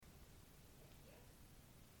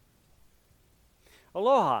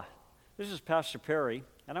Aloha, this is Pastor Perry,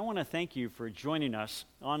 and I want to thank you for joining us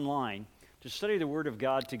online to study the Word of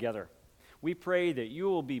God together. We pray that you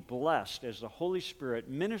will be blessed as the Holy Spirit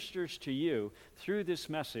ministers to you through this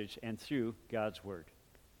message and through God's Word.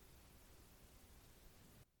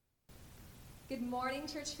 Good morning,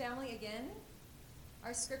 church family, again.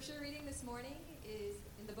 Our scripture reading this morning is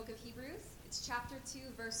in the book of Hebrews. It's chapter 2,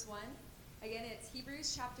 verse 1. Again, it's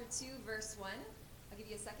Hebrews chapter 2, verse 1. I'll give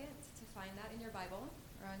you a second to find that in your Bible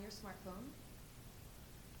or on your smartphone.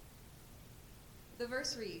 The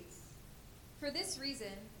verse reads, "For this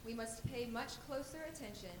reason, we must pay much closer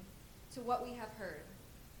attention to what we have heard,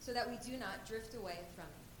 so that we do not drift away from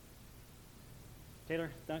it."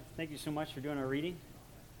 Taylor, thank you so much for doing our reading.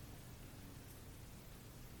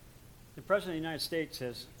 The President of the United States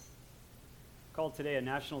has called today a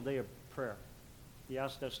National Day of Prayer. He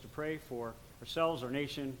asked us to pray for ourselves, our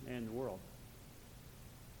nation, and the world.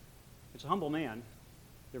 It's a humble man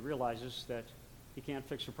that realizes that he can't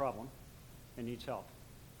fix a problem and needs help.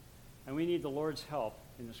 And we need the Lord's help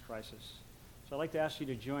in this crisis. So I'd like to ask you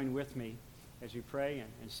to join with me as we pray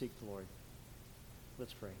and seek the Lord.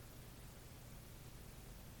 Let's pray.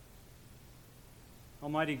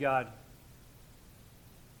 Almighty God,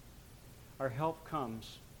 our help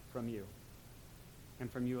comes from you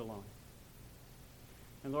and from you alone.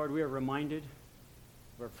 And Lord, we are reminded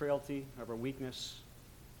of our frailty, of our weakness,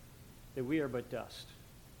 that we are but dust.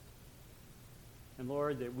 And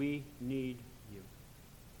Lord, that we need you.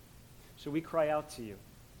 So we cry out to you.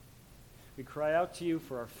 We cry out to you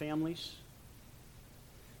for our families.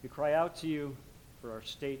 We cry out to you for our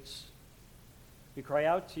states. We cry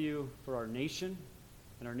out to you for our nation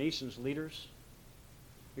and our nation's leaders.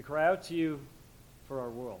 We cry out to you for our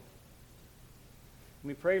world. And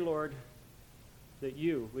we pray, Lord, that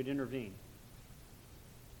you would intervene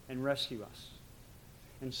and rescue us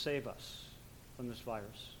and save us from this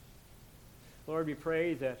virus. Lord, we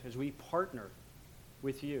pray that as we partner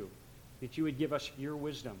with you, that you would give us your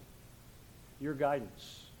wisdom, your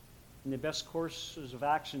guidance, and the best courses of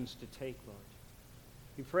actions to take, Lord.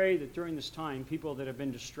 We pray that during this time, people that have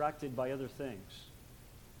been distracted by other things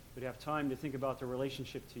would have time to think about their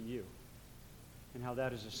relationship to you and how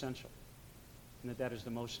that is essential and that is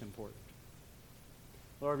the most important.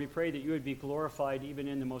 Lord, we pray that you would be glorified even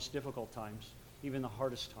in the most difficult times, even the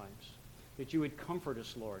hardest times, that you would comfort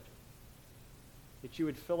us, Lord, that you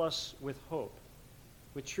would fill us with hope,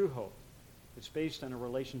 with true hope that's based on a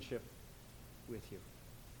relationship with you.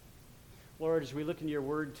 Lord, as we look into your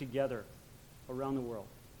word together around the world,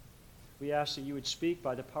 we ask that you would speak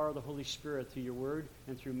by the power of the Holy Spirit through your word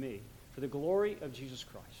and through me for the glory of Jesus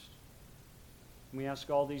Christ. And we ask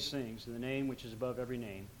all these things in the name which is above every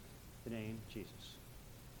name, the name Jesus.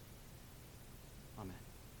 Amen.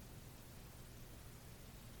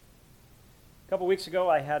 A couple weeks ago,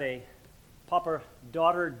 I had a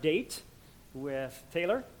papa-daughter date with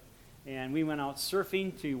Taylor, and we went out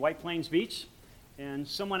surfing to White Plains Beach, and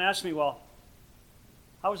someone asked me, well,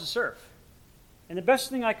 how was the surf? And the best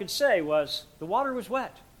thing I could say was, the water was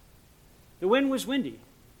wet, the wind was windy,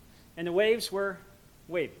 and the waves were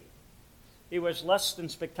wavy. It was less than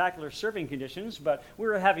spectacular surfing conditions, but we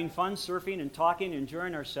were having fun surfing and talking,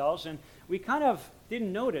 enjoying ourselves, and we kind of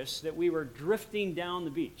didn't notice that we were drifting down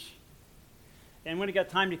the beach. And when it got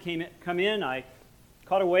time to come in, I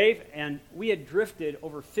caught a wave, and we had drifted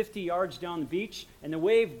over 50 yards down the beach, and the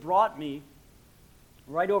wave brought me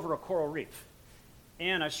right over a coral reef.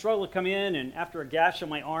 And I struggled to come in, and after a gash on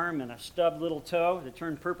my arm and a stubbed little toe that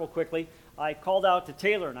turned purple quickly, I called out to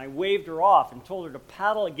Taylor, and I waved her off and told her to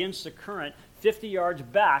paddle against the current 50 yards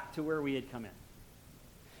back to where we had come in.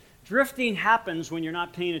 Drifting happens when you're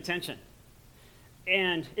not paying attention.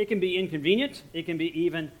 And it can be inconvenient, it can be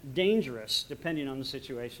even dangerous, depending on the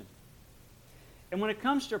situation. And when it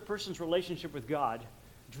comes to a person's relationship with God,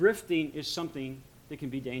 drifting is something that can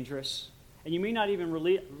be dangerous. And you may not even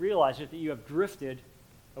realize it, that you have drifted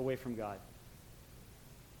away from God.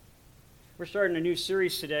 We're starting a new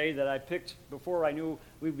series today that I picked before I knew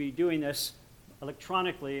we'd be doing this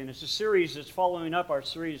electronically, and it's a series that's following up our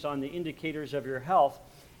series on the indicators of your health,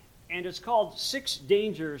 and it's called 6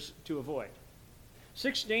 Dangers to Avoid.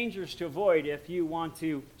 6 dangers to avoid if you want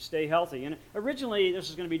to stay healthy. And originally, this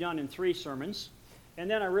was going to be done in 3 sermons, and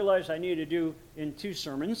then I realized I needed to do in 2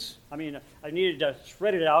 sermons. I needed to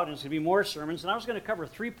spread it out, and it's going to be more sermons, and I was going to cover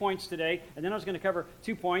 3 points today, and then I was going to cover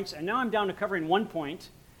 2 points, and now I'm down to covering 1 point,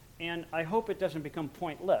 and I hope it doesn't become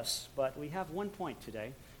pointless, but we have 1 point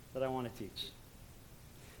today that I want to teach.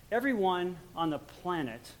 Everyone on the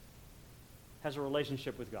planet has a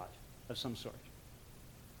relationship with God of some sort.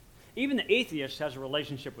 Even the atheist has a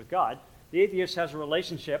relationship with God. The atheist has a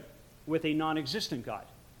relationship with a non-existent God,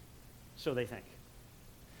 so they think.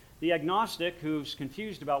 The agnostic, who's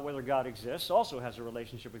confused about whether God exists, also has a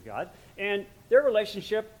relationship with God. And their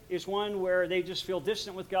relationship is one where they just feel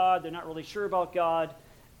distant with God. They're not really sure about God.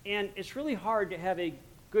 And it's really hard to have a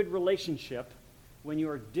good relationship when you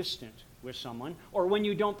are distant with someone or when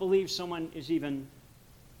you don't believe someone is even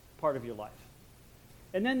part of your life.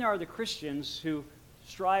 And then there are the Christians who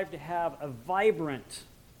strive to have a vibrant,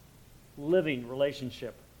 living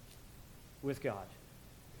relationship with God.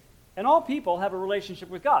 And all people have a relationship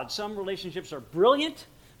with God. Some relationships are brilliant,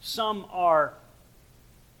 some are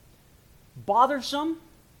bothersome,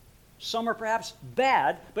 some are perhaps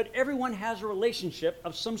bad, but everyone has a relationship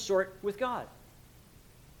of some sort with God.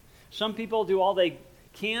 Some people do all they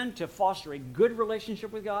can to foster a good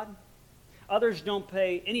relationship with God. Others don't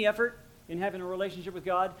pay any effort in having a relationship with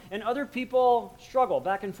God. And other people struggle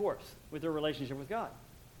back and forth with their relationship with God.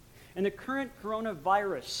 And the current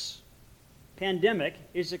coronavirus pandemic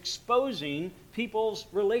is exposing people's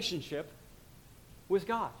relationship with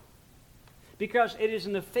God. Because it is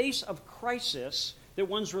in the face of crisis that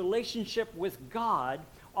one's relationship with God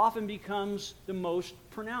often becomes the most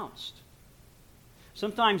pronounced.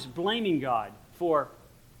 Sometimes blaming God for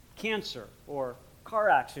cancer or car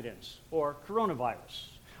accidents or coronavirus,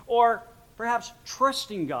 or perhaps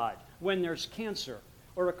trusting God when there's cancer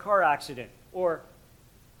or a car accident or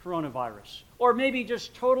coronavirus, or maybe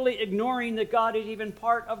just totally ignoring that God is even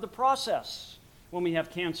part of the process when we have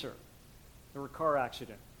cancer or a car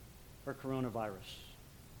accident or coronavirus.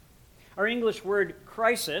 Our English word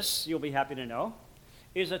crisis, you'll be happy to know,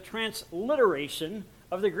 is a transliteration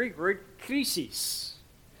of the Greek word krisis.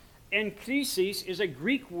 And krisis is a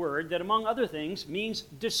Greek word that, among other things, means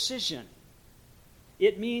decision.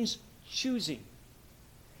 It means choosing.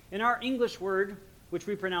 And our English word, which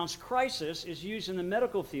we pronounce crisis, is used in the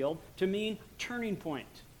medical field to mean turning point.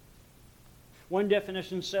 One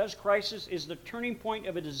definition says crisis is the turning point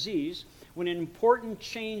of a disease when an important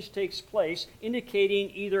change takes place,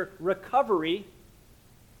 indicating either recovery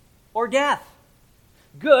or death.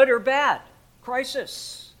 Good or bad.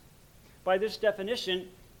 Crisis, by this definition,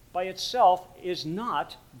 by itself is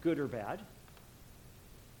not good or bad.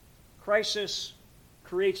 Crisis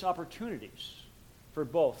creates opportunities for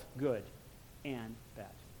both good and bad.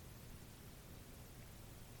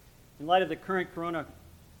 In light of the current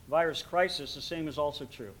coronavirus crisis, the same is also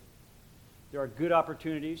true. There are good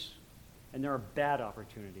opportunities and there are bad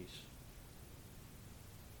opportunities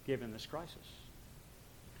given this crisis.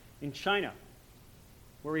 In China,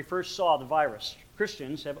 where we first saw the virus,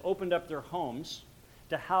 Christians have opened up their homes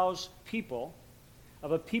to house people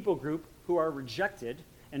of a people group who are rejected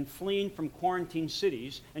and fleeing from quarantine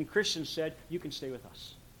cities, and Christians said, "You can stay with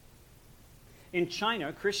us." In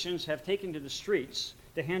China, Christians have taken to the streets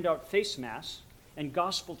to hand out face masks and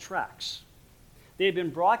gospel tracts. They have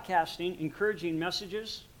been broadcasting encouraging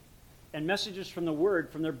messages and messages from the Word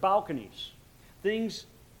from their balconies, things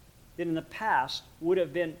that in the past would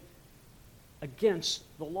have been against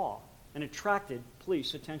the law and attracted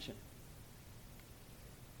police attention.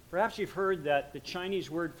 Perhaps you've heard that the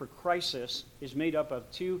Chinese word for crisis is made up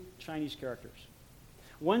of two Chinese characters.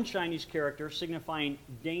 One Chinese character signifying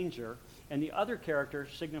danger, and the other character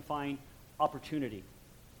signifying opportunity.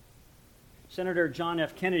 Senator John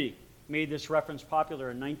F. Kennedy made this reference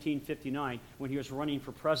popular in 1959 when he was running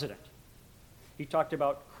for president. He talked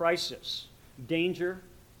about crisis, danger,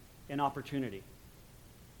 and opportunity.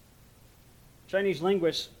 Chinese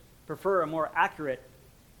linguists prefer a more accurate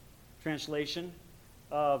translation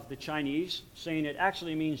of the Chinese, saying it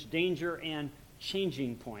actually means danger and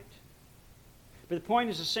changing point. But the point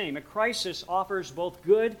is the same. A crisis offers both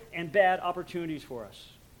good and bad opportunities for us.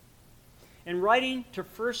 In writing to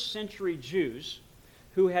first century Jews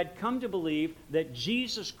who had come to believe that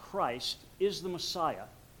Jesus Christ is the Messiah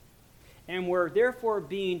and were therefore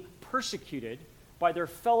being persecuted by their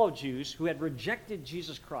fellow Jews who had rejected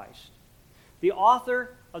Jesus Christ, the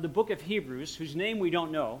author of the book of Hebrews, whose name we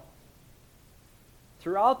don't know,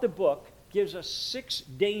 throughout the book gives us 6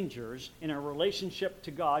 dangers in our relationship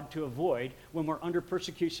to God to avoid when we're under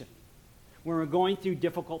persecution, when we're going through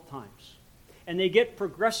difficult times. And they get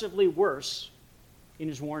progressively worse in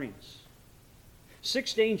his warnings.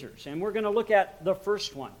 6 dangers, and we're going to look at the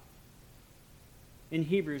first one in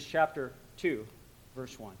Hebrews chapter 2,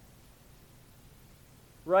 verse 1.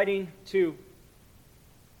 Writing to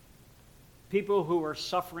people who are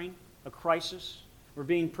suffering a crisis, were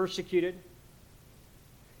being persecuted,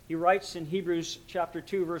 he writes in Hebrews chapter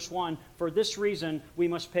 2, verse 1, "For this reason we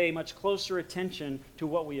must pay much closer attention to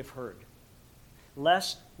what we have heard,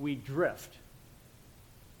 lest we drift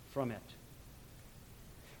from it."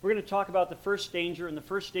 We're going to talk about the first danger, and the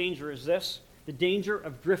first danger is this: the danger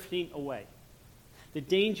of drifting away. The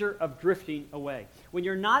danger of drifting away. When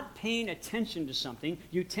you're not paying attention to something,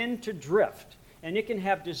 you tend to drift, and it can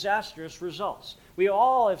have disastrous results. We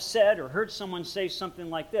all have said or heard someone say something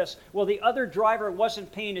like this: well, the other driver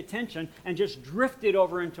wasn't paying attention and just drifted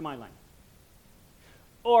over into my lane.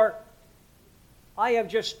 Or, I have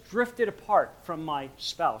just drifted apart from my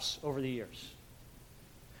spouse over the years.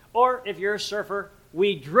 Or, if you're a surfer,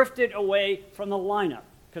 we drifted away from the lineup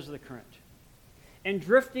because of the current. And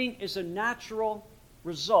drifting is a natural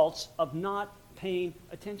result of not paying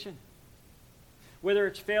attention. Whether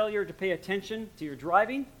it's failure to pay attention to your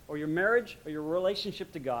driving or your marriage or your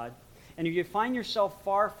relationship to God, and if you find yourself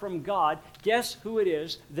far from God, guess who it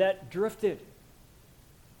is that drifted?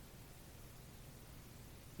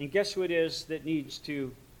 And guess who it is that needs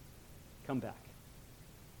to come back?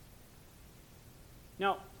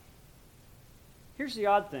 Now, here's the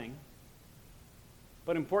odd thing,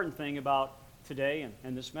 but important thing about today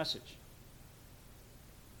and this message.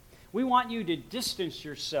 We want you to distance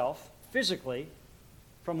yourself physically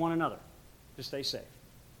from one another to stay safe,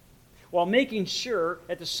 while making sure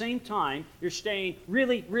at the same time you're staying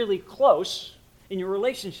really, really close in your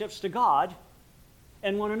relationships to God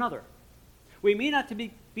and one another. We may not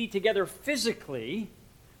be together physically,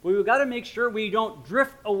 but we've got to make sure we don't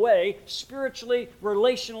drift away spiritually,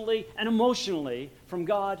 relationally, and emotionally from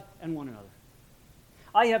God and one another.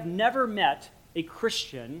 I have never met a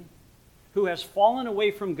Christian who has fallen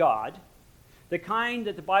away from God, the kind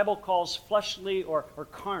that the Bible calls fleshly or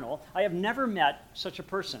carnal. I have never met such a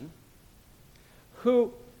person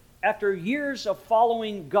who, after years of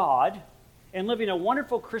following God and living a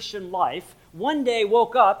wonderful Christian life, one day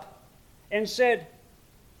woke up and said,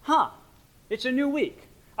 it's a new week.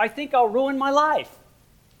 I think I'll ruin my life.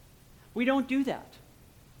 We don't do that.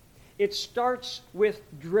 It starts with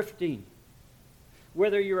drifting.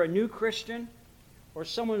 Whether you're a new Christian or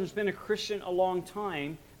someone who's been a Christian a long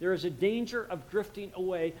time, there is a danger of drifting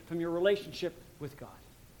away from your relationship with God.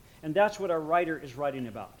 And that's what our writer is writing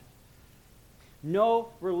about. No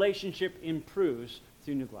relationship improves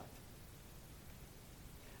through neglect.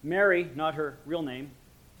 Mary, not her real name,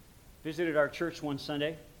 visited our church one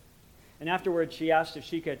Sunday, and afterwards she asked if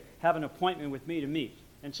she could have an appointment with me to meet.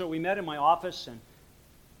 And so we met in my office, and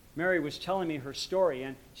Mary was telling me her story,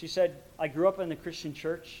 and she said, I grew up in the Christian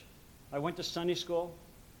church. I went to Sunday school.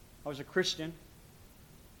 I was a Christian.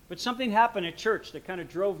 But something happened at church that kind of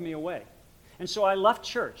drove me away. And so I left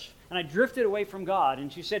church, and I drifted away from God.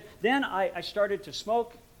 And she said, then I started to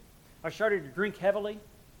smoke. I started to drink heavily.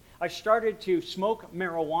 I started to smoke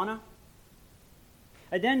marijuana.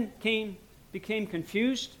 I then became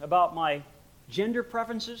confused about my gender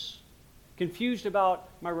preferences, confused about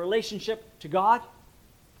my relationship to God.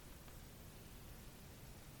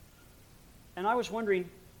 And I was wondering,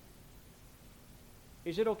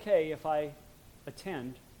 is it okay if I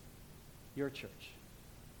attend your church?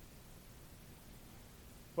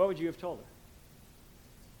 What would you have told her?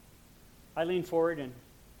 I leaned forward and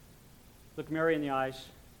looked Mary in the eyes,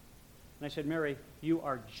 and I said, Mary, you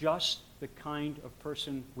are just the kind of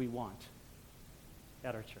person we want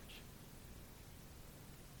at our church.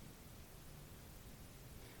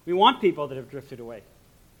 We want people that have drifted away.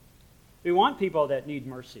 We want people that need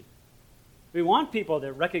mercy. We want people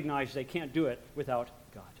that recognize they can't do it without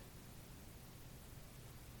God.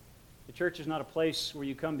 The church is not a place where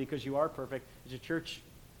you come because you are perfect. It's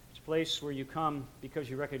a place where you come because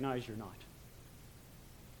you recognize you're not.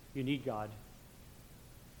 You need God,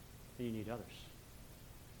 and you need others.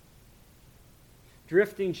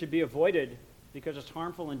 Drifting should be avoided because it's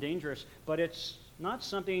harmful and dangerous, but it's not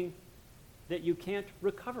something that you can't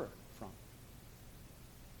recover from.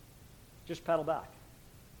 Just paddle back.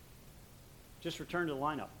 Just return to the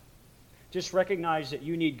lineup. Just recognize that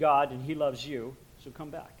you need God and He loves you, so come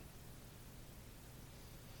back.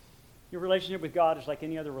 Your relationship with God is like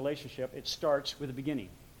any other relationship. It starts with a beginning.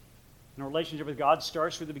 And a relationship with God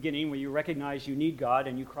starts with the beginning where you recognize you need God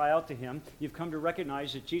and you cry out to Him. You've come to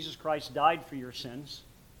recognize that Jesus Christ died for your sins,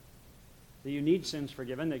 that you need sins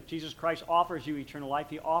forgiven, that Jesus Christ offers you eternal life,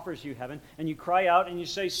 He offers you heaven, and you cry out and you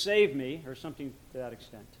say, save me, or something to that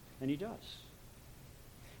extent. And He does.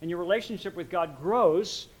 And your relationship with God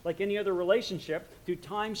grows like any other relationship through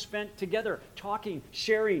time spent together, talking,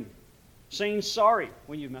 sharing, saying sorry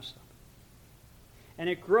when you've messed up. And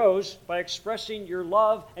it grows by expressing your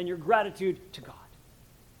love and your gratitude to God.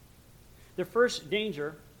 The first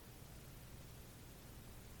danger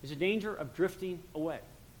is a danger of drifting away.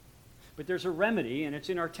 But there's a remedy, and it's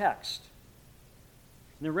in our text.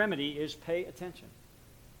 And the remedy is pay attention.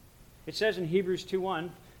 It says in Hebrews 2:1,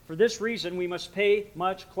 For this reason, we must pay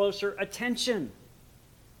much closer attention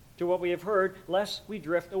to what we have heard, lest we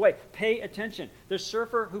drift away. Pay attention. The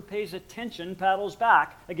surfer who pays attention paddles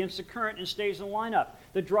back against the current and stays in the lineup.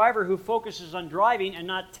 The driver who focuses on driving and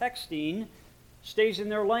not texting stays in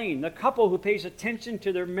their lane. The couple who pays attention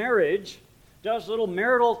to their marriage does little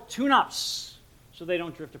marital tune-ups so they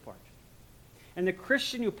don't drift apart. And the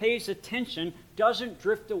Christian who pays attention doesn't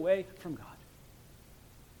drift away from God.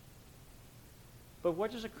 But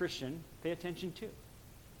what does a Christian pay attention to?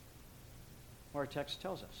 Our text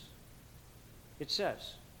tells us. It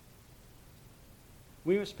says,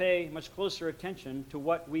 we must pay much closer attention to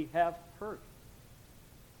what we have heard.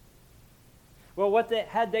 Well, what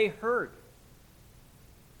had they heard?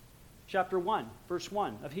 Chapter 1, verse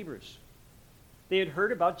 1 of Hebrews. They had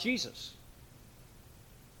heard about Jesus.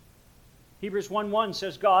 Hebrews 1:1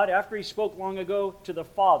 says, God, after he spoke long ago to the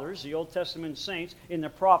fathers, the Old Testament saints, in the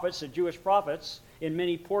prophets, the Jewish prophets, in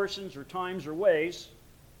many portions or times or ways,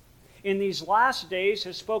 in these last days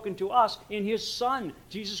has spoken to us in his Son,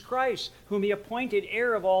 Jesus Christ, whom he appointed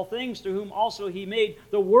heir of all things, through whom also he made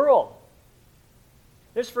the world.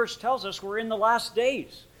 This verse tells us we're in the last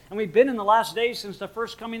days. And we've been in the last days since the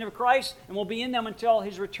first coming of Christ, and we'll be in them until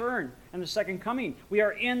his return and the second coming. We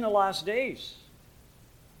are in the last days.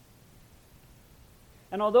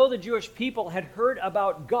 And although the Jewish people had heard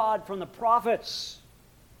about God from the prophets,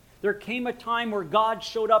 there came a time where God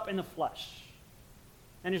showed up in the flesh.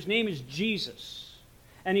 And his name is Jesus.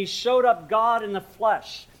 And he showed up God in the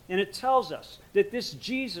flesh. And it tells us that this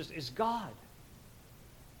Jesus is God.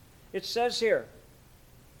 It says here,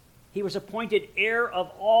 he was appointed heir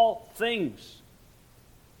of all things.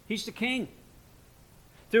 He's the king,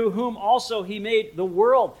 through whom also he made the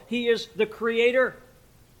world. He is the creator.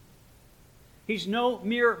 He's no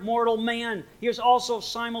mere mortal man. He is also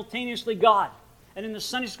simultaneously God. And in the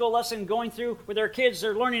Sunday school lesson going through with our kids,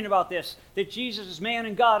 they're learning about this, that Jesus is man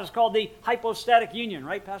and God is called the hypostatic union.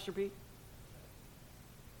 Right, Pastor Pete?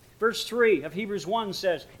 Verse 3 of Hebrews 1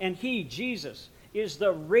 says, and he, Jesus, is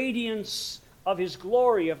the radiance of his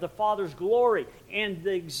glory, of the Father's glory, and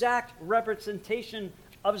the exact representation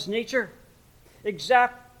of his nature.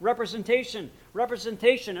 Exact representation.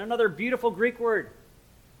 Representation, another beautiful Greek word.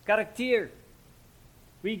 Charakter.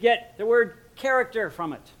 We get the word character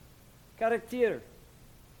from it. Charakter.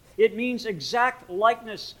 It means exact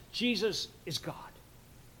likeness. Jesus is God.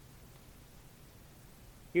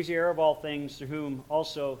 He's the heir of all things, through whom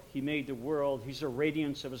also he made the world. He's the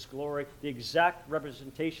radiance of his glory, the exact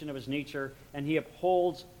representation of his nature, and he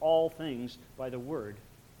upholds all things by the word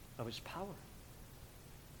of his power.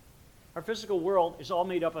 Our physical world is all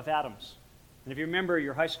made up of atoms. And if you remember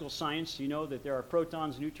your high school science, you know that there are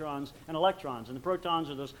protons, neutrons, and electrons. And the protons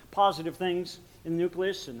are those positive things in the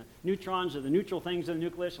nucleus, and the neutrons are the neutral things in the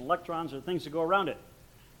nucleus, and electrons are the things that go around it.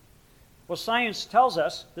 Well, science tells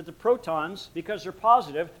us that the protons, because they're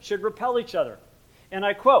positive, should repel each other. And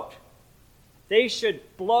I quote, they should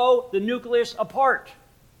blow the nucleus apart.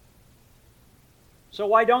 So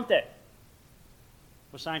why don't they?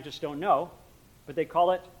 Well, scientists don't know, but they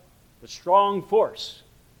call it the strong force.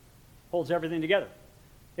 Holds everything together.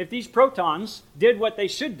 If these protons did what they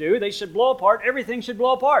should do, they should blow apart, everything should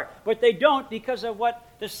blow apart. But they don't because of what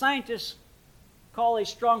the scientists call a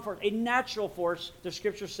strong force, a natural force. The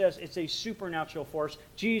scripture says it's a supernatural force.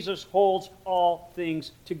 Jesus holds all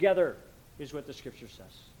things together, is what the scripture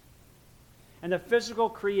says. And the physical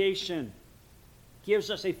creation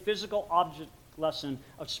gives us a physical object lesson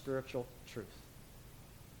of spiritual truth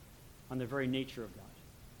on the very nature of God.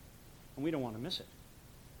 And we don't want to miss it.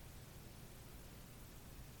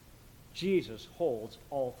 Jesus holds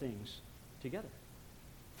all things together.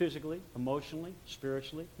 Physically, emotionally,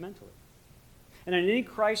 spiritually, mentally. And in any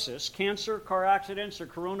crisis, cancer, car accidents, or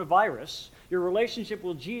coronavirus, your relationship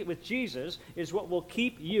with Jesus is what will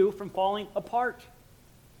keep you from falling apart.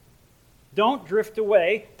 Don't drift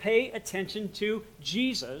away. Pay attention to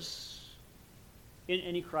Jesus in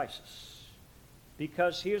any crisis,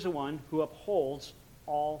 because he is the one who upholds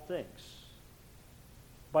all things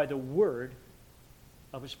by the word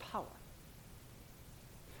of his power.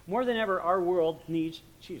 More than ever, our world needs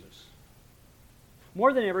Jesus.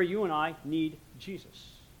 More than ever, you and I need Jesus.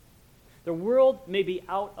 The world may be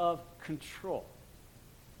out of control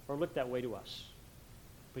or look that way to us,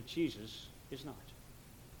 but Jesus is not.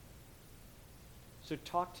 So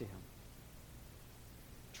talk to him.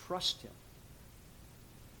 Trust him.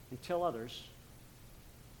 And tell others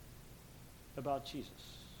about Jesus.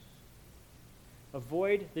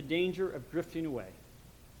 Avoid the danger of drifting away.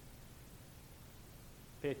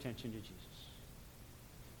 Pay attention to Jesus.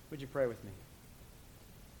 Would you pray with me?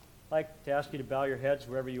 I'd like to ask you to bow your heads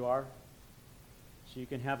wherever you are. so you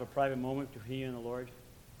can have a private moment between you and the Lord.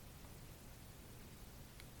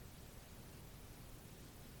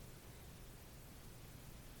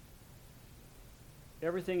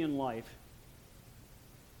 Everything in life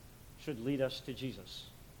should lead us to Jesus.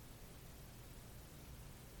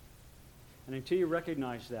 And until you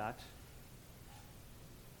recognize that,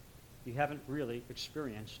 you haven't really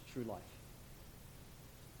experienced true life.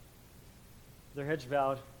 Their heads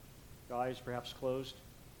bowed, eyes perhaps closed,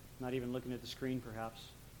 not even looking at the screen perhaps.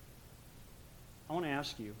 I want to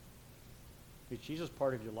ask you, is Jesus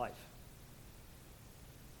part of your life?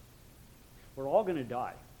 We're all going to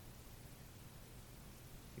die.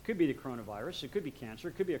 It could be the coronavirus, it could be cancer,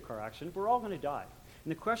 it could be a car accident. We're all going to die.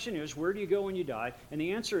 And the question is, where do you go when you die? And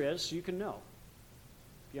the answer is, you can know,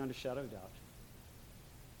 beyond a shadow of doubt.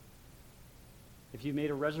 If you made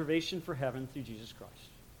a reservation for heaven through Jesus Christ.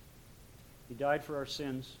 He died for our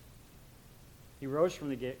sins. He rose from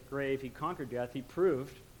the grave. He conquered death. He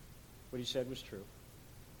proved what he said was true.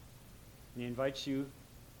 And he invites you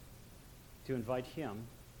to invite him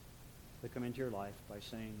to come into your life by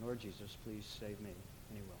saying, Lord Jesus, please save me.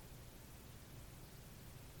 And he will.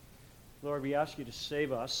 Lord, we ask you to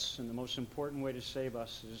save us, and the most important way to save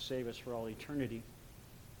us is to save us for all eternity.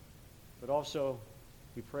 But also,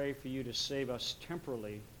 we pray for you to save us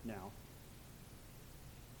temporally now.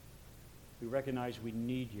 We recognize we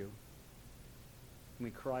need you, and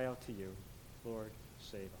we cry out to you, Lord,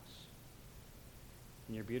 save us.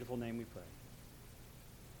 In your beautiful name we pray.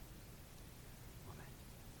 Amen.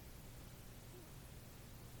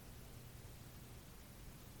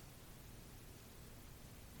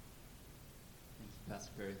 Thank you,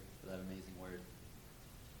 Pastor Perry, for that amazing word.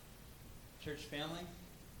 Church family,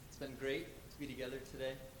 it's been great to be together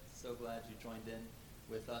today. So glad you joined in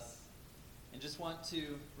with us. And just want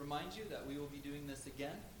to remind you that we will be doing this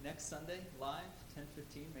again next Sunday, live,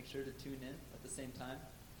 10:15. Make sure to tune in at the same time.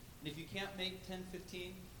 And if you can't make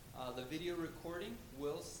 10:15, the video recording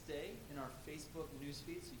will stay in our Facebook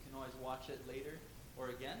newsfeed, so you can always watch it later or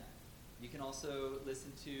again. You can also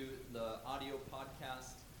listen to the audio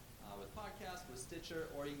podcast with Stitcher,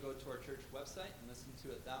 or you can go to our church website and listen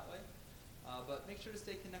to it that way. But make sure to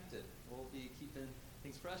stay connected. We'll be keeping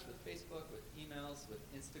things fresh with Facebook, with emails, with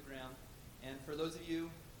Instagram. And for those of you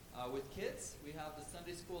with kids, we have the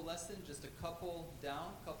Sunday school lesson just a couple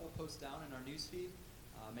posts down in our newsfeed.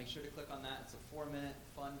 Make sure to click on that. It's a 4-minute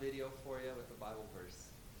fun video for you with a Bible verse.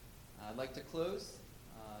 I'd like to close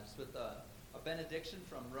just with a benediction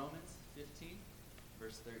from Romans 15,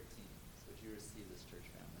 verse 13. So would you receive this, church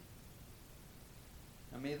family?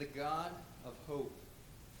 Now may the God of hope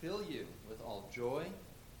fill you with all joy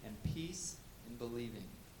and peace in believing,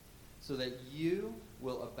 so that you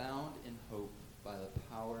will abound in hope by the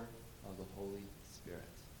power of the Holy Spirit.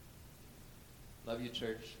 Love you,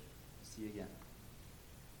 church. See you again.